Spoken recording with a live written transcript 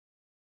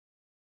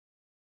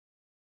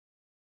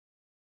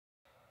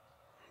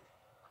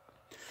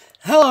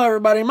Hello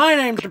everybody, my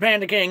name's the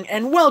Panda King,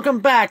 and welcome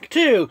back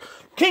to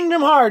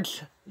Kingdom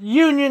Hearts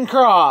Union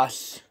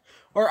Cross,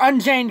 or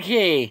Unchained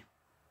Key.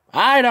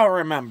 I don't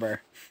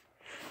remember.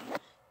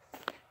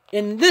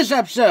 In this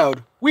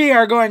episode, we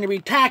are going to be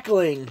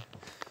tackling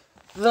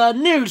the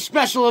new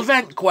special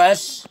event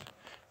quest,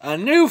 A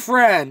New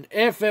Friend,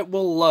 if it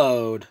will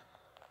load.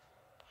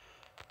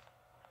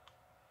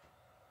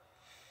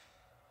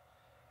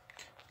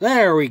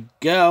 There we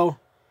go.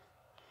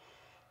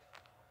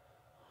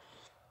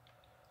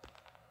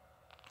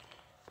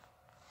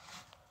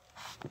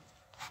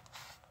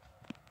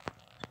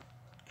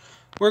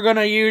 We're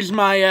gonna use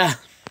my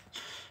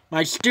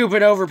my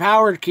stupid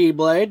overpowered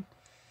Keyblade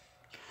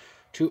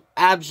to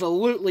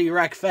absolutely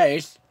wreck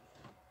face.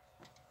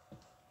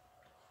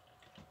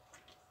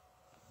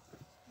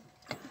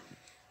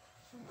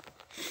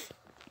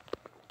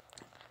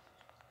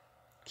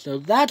 So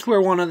that's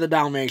where one of the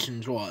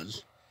Dalmatians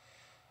was.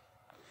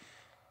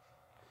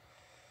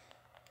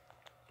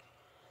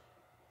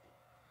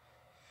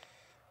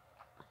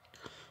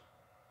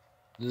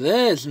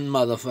 This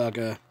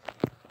motherfucker,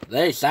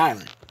 they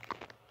silent.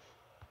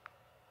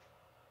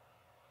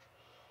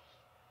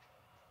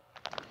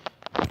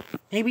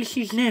 Maybe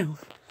she's new.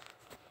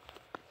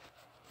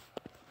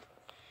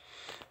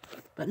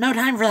 But no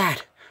time for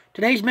that.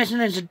 Today's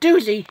mission is a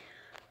doozy.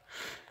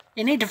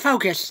 You need to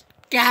focus.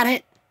 Got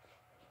it?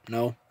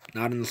 No,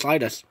 not in the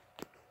slightest.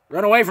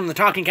 Run away from the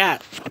talking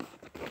cat.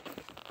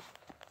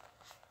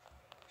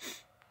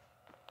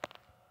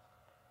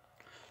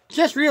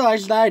 Just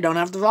realized that I don't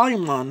have the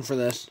volume on for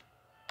this.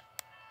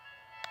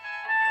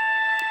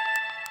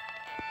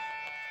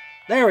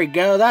 There we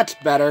go, that's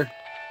better.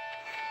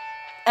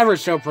 Ever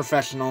so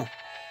professional.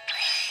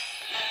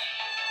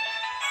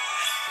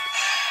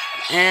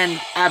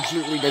 And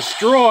absolutely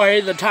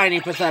destroy the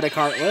tiny, pathetic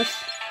Heartless.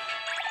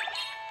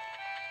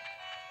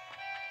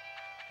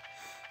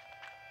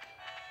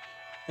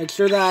 Make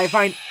sure that I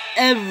find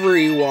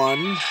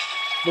everyone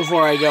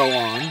before I go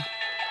on.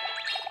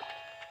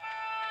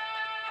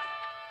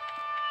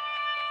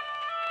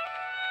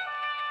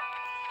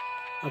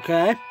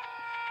 Okay.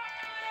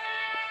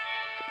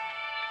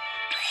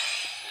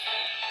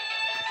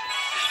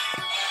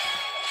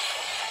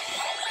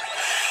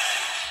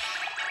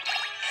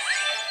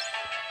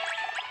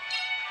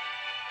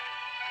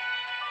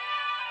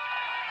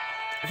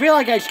 I feel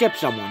like I skipped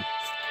someone.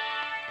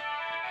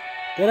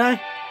 Did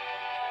I?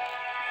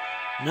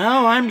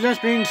 No, I'm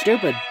just being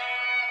stupid.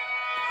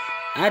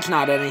 That's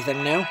not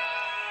anything new.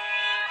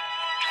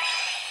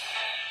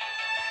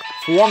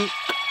 Flunk.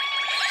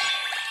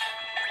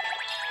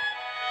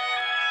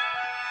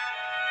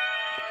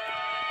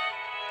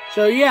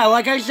 So yeah,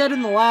 like I said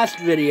in the last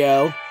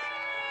video,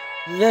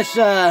 this,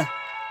 I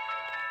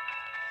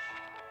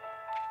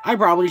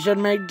probably should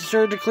make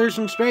sure to clear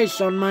some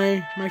space on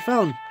my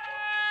phone.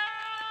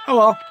 Oh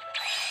well.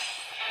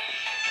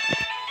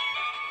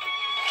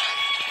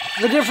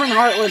 The different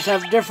Heartless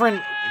have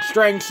different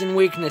strengths and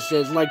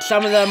weaknesses. Like,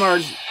 some of them are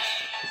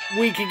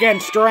weak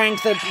against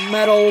strength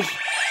metals,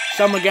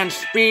 some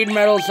against speed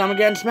metals, some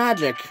against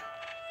magic.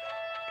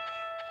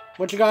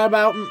 What you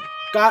got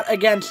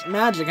against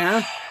magic,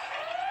 huh?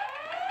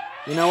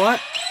 You know what?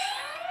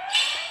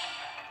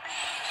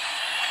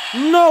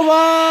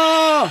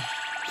 Nova!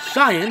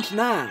 Science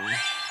now.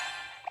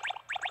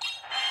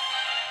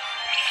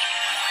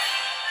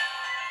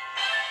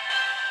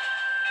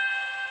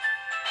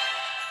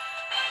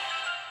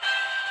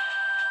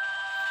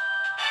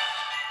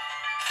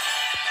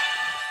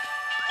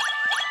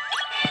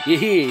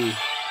 Yee.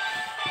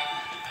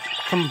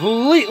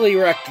 Completely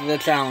wrecked the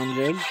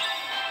challenges.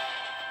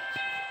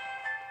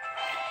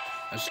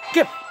 A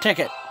skip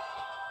ticket.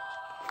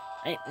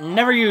 I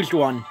never used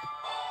one.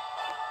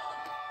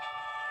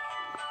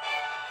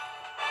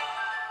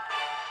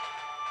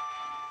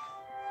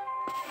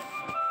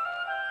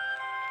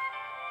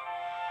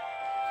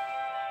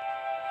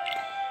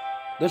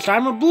 This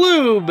time a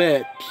blue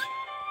bit.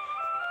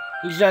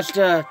 He's just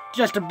a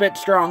bit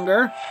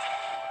stronger.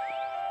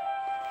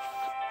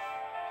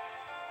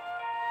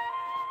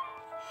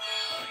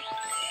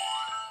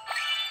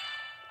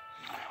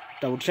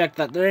 Double check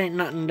that there ain't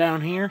nothing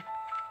down here.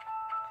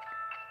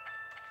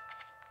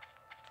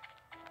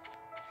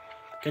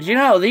 Because, you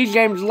know, these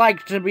games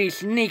like to be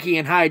sneaky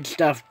and hide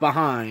stuff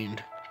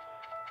behind.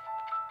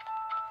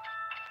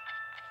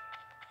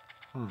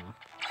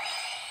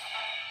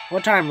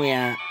 What time we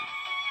at?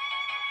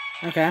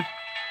 Okay.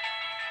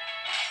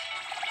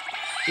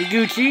 We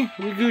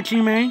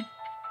Gucci, man.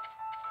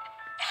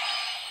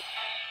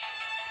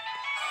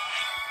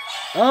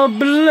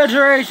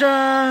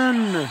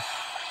 Obliteration!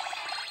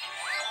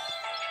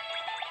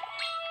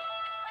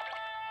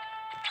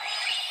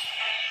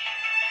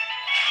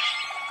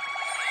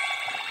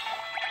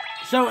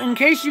 So, in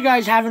case you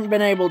guys haven't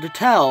been able to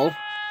tell,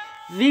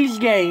 these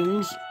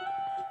games,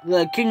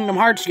 the Kingdom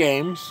Hearts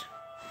games,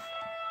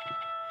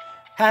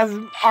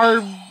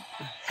 are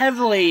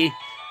heavily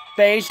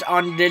based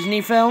on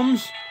Disney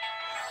films.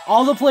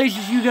 All the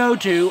places you go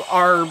to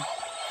are,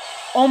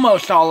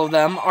 almost all of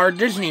them, are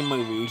Disney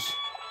movies.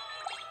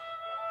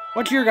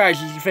 What's your guys'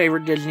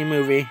 favorite Disney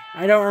movie?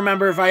 I don't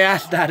remember if I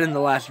asked that in the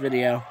last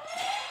video.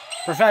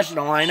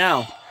 Professional, I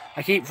know.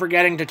 I keep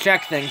forgetting to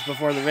check things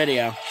before the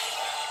video.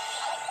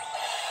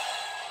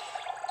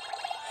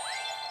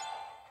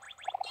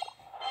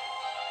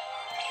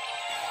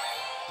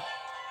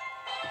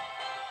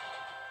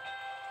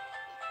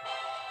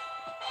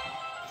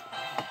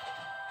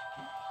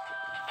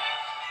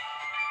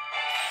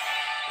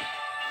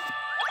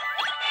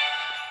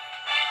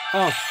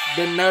 Oh,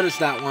 didn't notice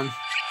that one.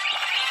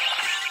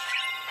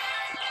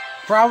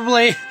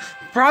 Probably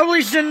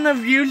shouldn't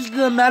have used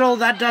the medal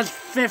that does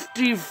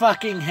 50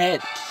 fucking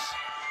hits.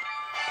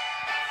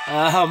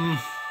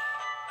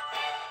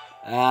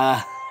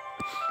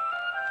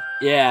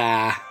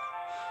 Yeah.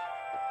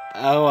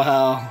 Oh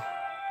well.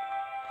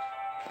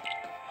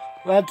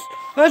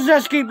 Let's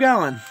just keep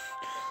going.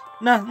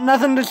 No,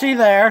 nothing to see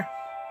there.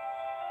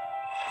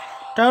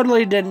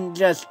 Totally didn't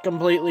just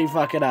completely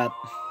fuck it up.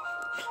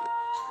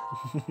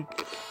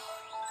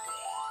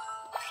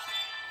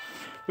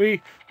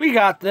 We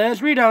got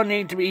this. We don't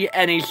need to be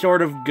any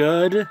sort of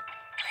good.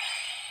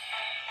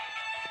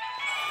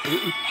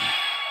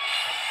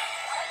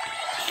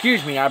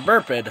 Excuse me, I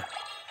burped.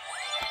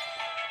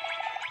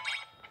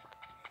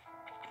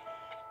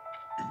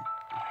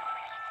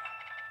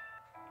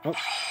 Oh.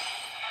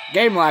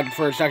 Game lagged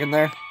for a second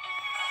there.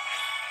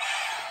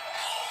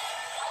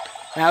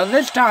 Now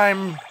this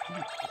time,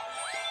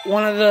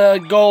 one of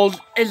the goals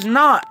is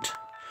not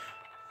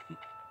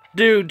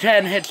do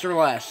 10 hits or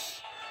less.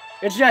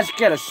 It's just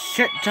get a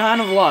shit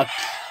ton of luck.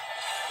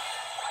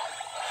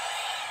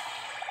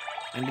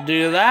 And to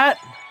do that,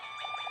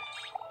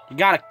 you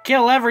gotta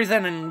kill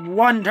everything in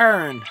one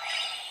turn.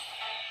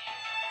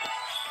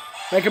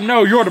 Make them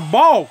know you're the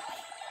boss.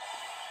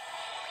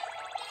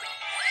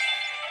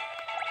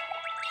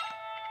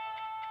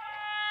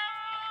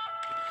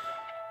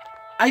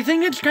 I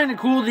think it's kind of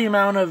cool the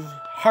amount of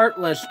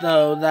Heartless,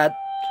 though, that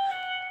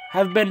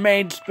have been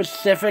made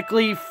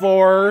specifically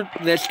for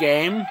this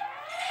game.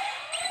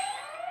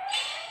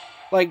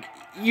 Like,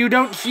 you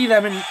don't see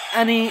them in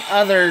any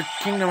other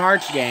Kingdom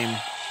Hearts game.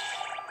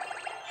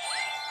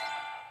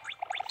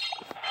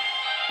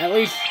 At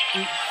least,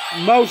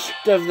 most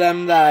of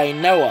them that I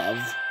know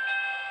of.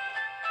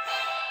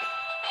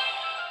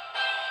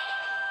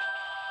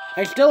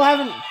 I still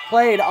haven't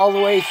played all the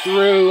way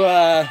through,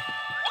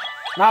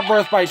 not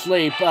Birth by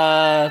Sleep,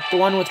 the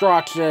one with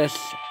Roxas.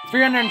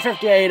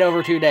 358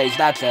 over 2 days,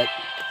 that's it.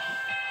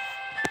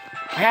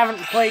 I haven't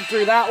played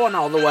through that one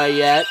all the way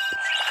yet.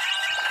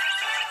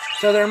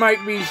 So there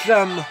might be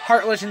some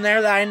Heartless in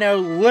there that I know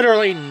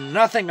literally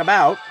nothing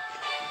about.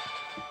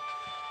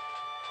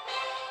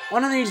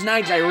 One of these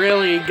nights I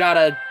really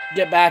gotta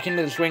get back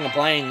into the swing of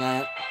playing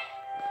that.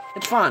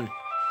 It's fun.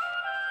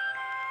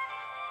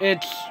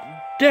 It's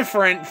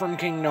different from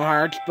Kingdom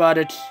Hearts, but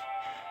it's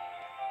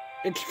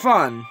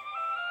fun.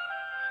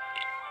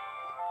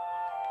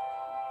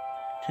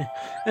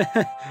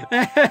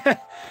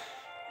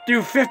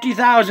 Do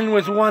 50,000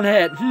 with one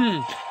hit.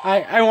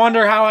 I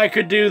wonder how I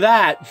could do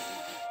that.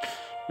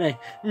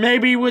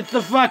 Maybe with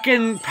the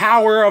fucking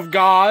power of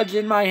gods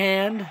in my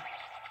hand?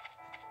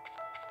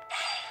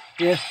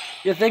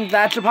 You think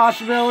that's a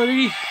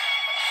possibility?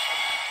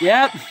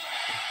 Yep.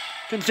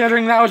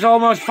 Considering that was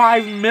almost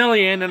 5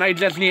 million and I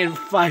just needed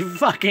 5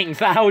 fucking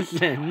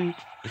thousand.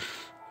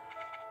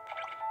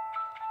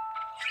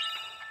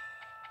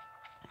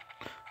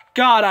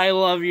 God, I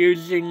love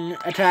using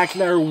attacks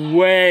that are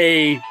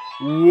way,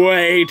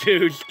 way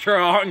too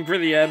strong for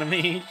the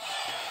enemies.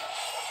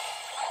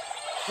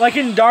 Like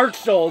in Dark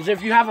Souls,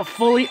 if you have a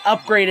fully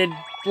upgraded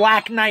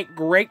Black Knight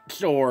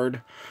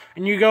Greatsword,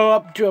 and you go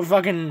up to a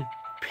fucking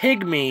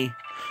pygmy,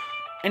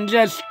 and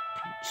just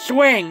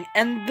swing,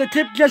 and the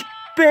tip just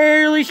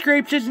barely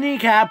scrapes his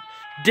kneecap,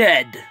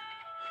 dead.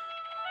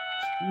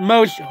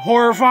 Most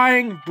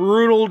horrifying,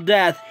 brutal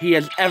death he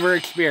has ever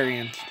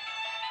experienced.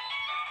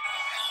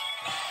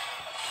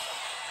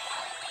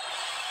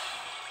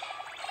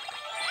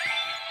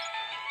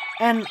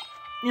 And,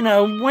 you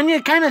know, when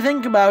you kind of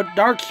think about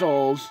Dark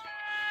Souls,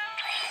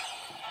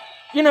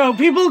 you know,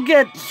 people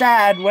get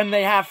sad when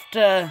they have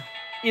to,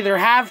 either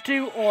have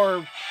to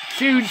or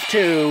choose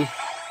to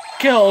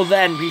kill the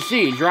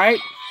NPCs, right?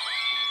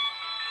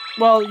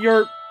 Well,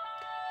 you're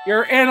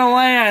in a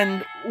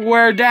land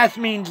where death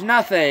means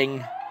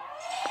nothing.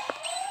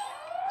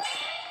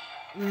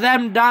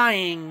 Them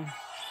dying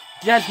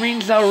just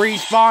means they'll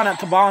respawn at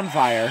the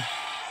bonfire.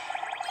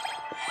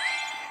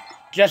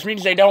 Just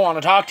means they don't want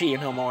to talk to you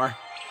no more.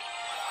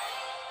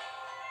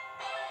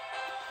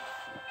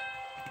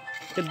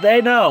 Because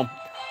they know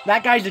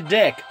that guy's a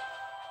dick.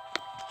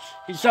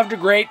 He shoved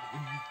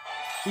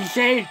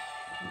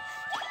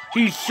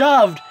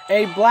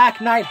a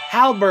Black Knight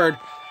halberd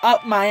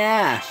up my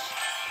ass.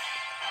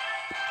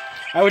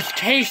 I was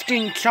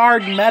tasting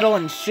charred metal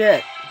and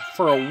shit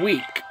for a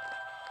week.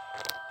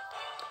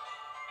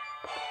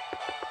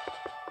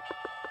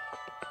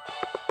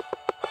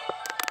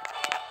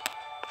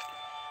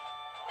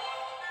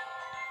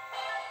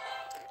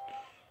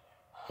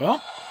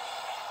 Well,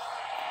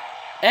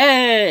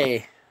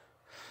 hey!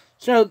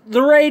 So,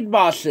 the raid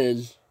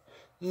bosses.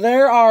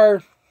 There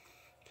are...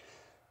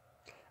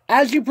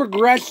 As you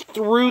progress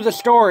through the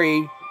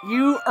story,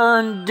 you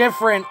earn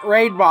different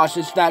raid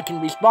bosses that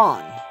can be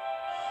spawned.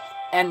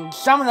 And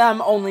some of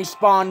them only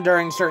spawn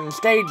during certain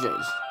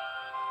stages.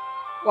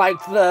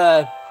 Like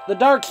the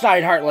Dark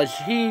Side Heartless,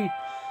 he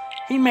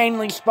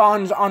mainly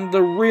spawns on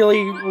the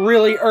really,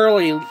 really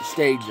early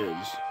stages.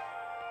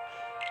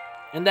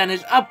 And then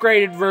his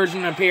upgraded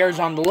version appears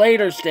on the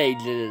later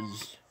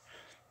stages.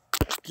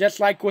 Just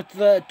like with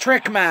the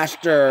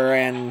Trickmaster,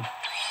 and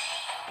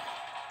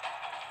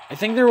I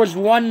think there was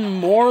one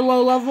more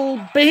low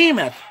level.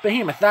 Behemoth,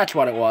 that's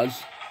what it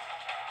was.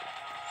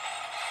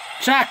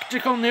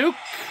 Tactical Nuke.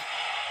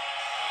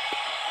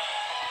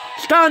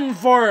 Stunned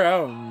for...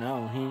 Oh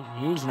no,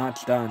 he's not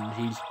stunned.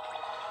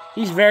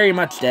 He's very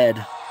much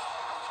dead.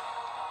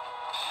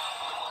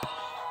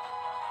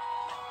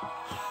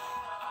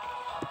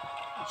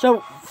 So,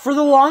 for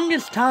the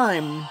longest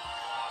time,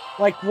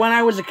 like when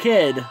I was a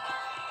kid,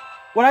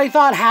 what I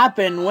thought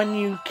happened when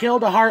you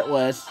killed a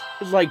Heartless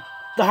is like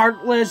the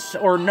Heartless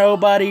or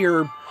Nobody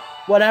or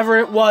whatever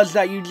it was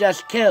that you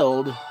just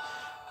killed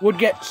would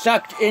get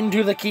sucked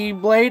into the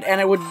Keyblade and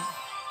it would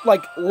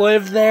like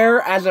live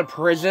there as a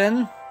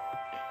prison.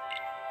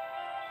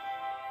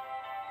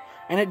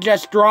 And it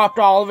just dropped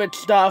all of its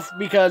stuff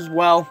because,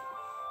 well,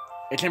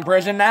 it's in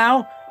prison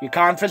now. You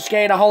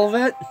confiscate all of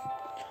it.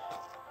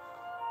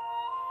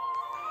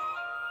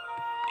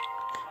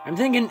 I'm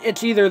thinking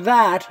it's either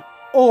that,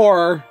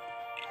 or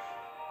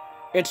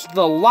it's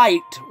the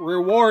light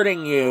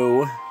rewarding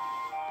you.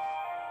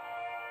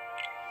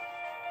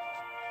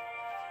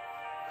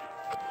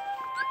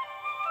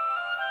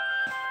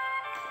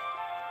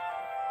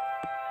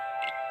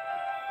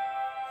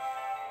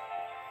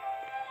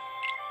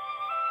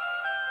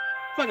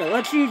 Fuck it,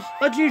 let's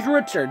use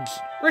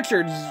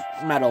Richard's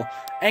medal.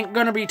 Ain't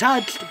gonna be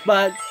touched,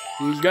 but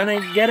he's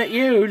gonna get it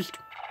used.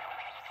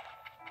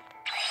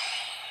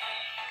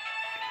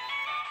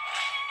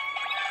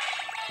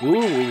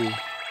 Ooh.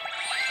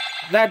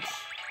 That's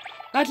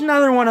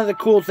another one of the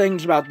cool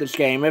things about this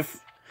game.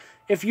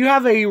 If you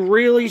have a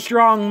really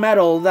strong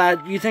medal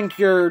that you think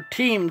your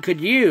team could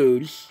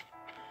use,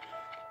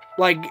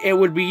 like, it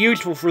would be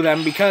useful for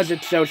them because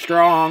it's so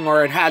strong,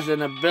 or it has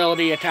an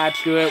ability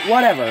attached to it,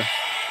 whatever.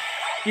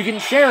 You can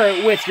share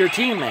it with your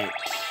teammates.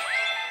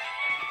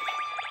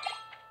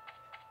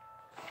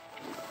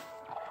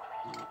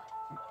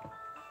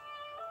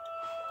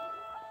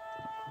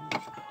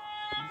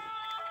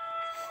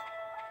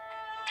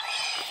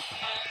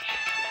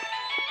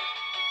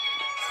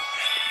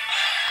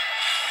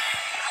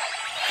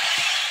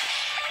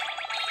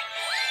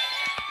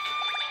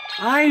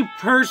 I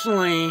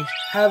personally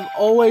have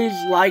always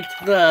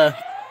liked the...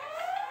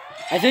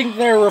 I think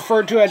they're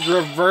referred to as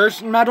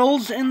reverse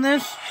medals in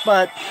this,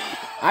 but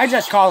I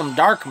just call them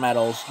dark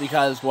medals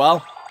because,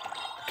 well,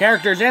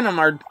 characters in them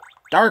are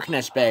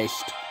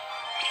darkness-based.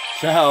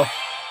 So...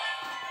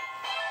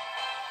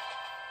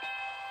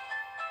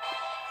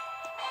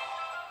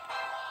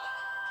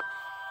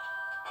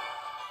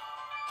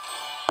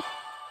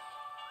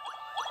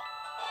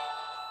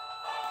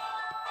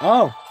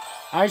 Oh,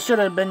 I should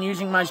have been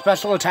using my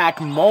special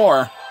attack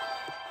more.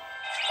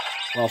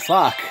 Well,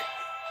 fuck.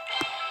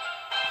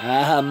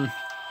 That's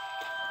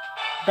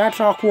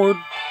awkward.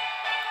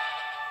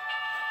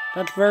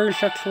 That's very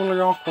sexually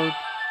awkward.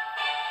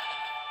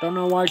 Don't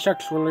know why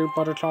sexually,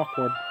 but it's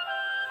awkward.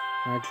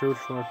 I choose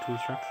for it to be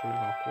sexually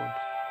awkward.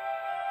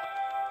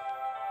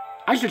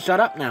 I should shut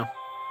up now.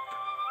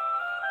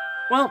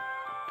 Well,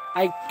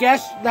 I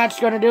guess that's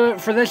gonna do it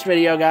for this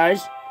video,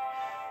 guys.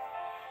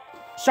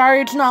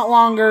 Sorry it's not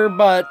longer,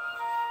 but...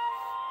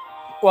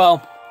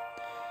 well,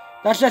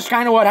 that's just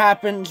kind of what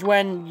happens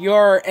when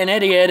you're an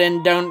idiot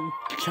and don't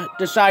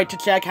decide to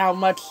check how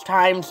much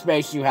time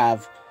space you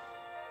have.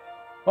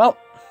 Well,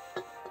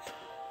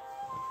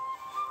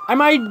 I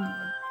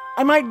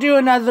might do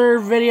another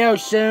video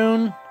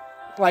soon,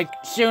 like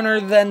sooner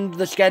than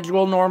the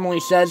schedule normally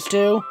says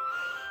to,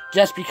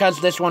 just because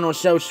this one was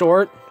so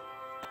short.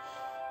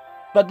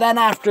 But then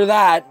after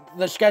that,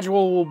 the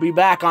schedule will be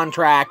back on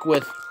track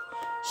with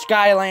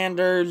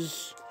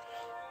Skylanders,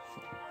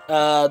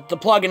 the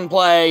Plug and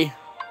Play,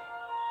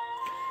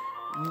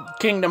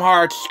 Kingdom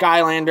Hearts,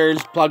 Skylanders,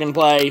 Plug and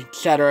Play,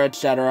 etc.,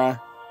 etc.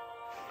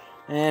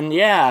 And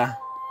yeah.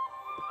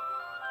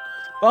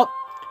 Well,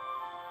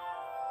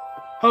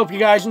 hope you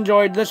guys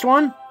enjoyed this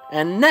one.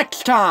 And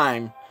next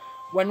time,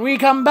 when we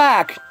come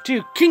back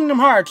to Kingdom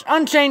Hearts,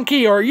 Unchained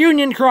Key, or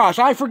Union Cross,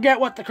 I forget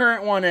what the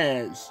current one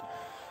is,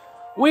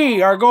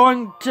 we are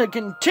going to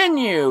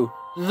continue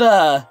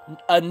the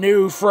A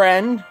New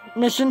Friend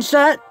mission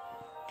set.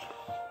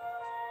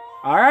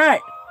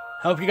 Alright.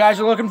 Hope you guys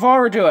are looking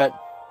forward to it.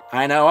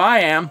 I know I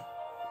am.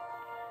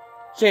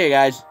 See you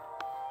guys.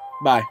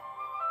 Bye.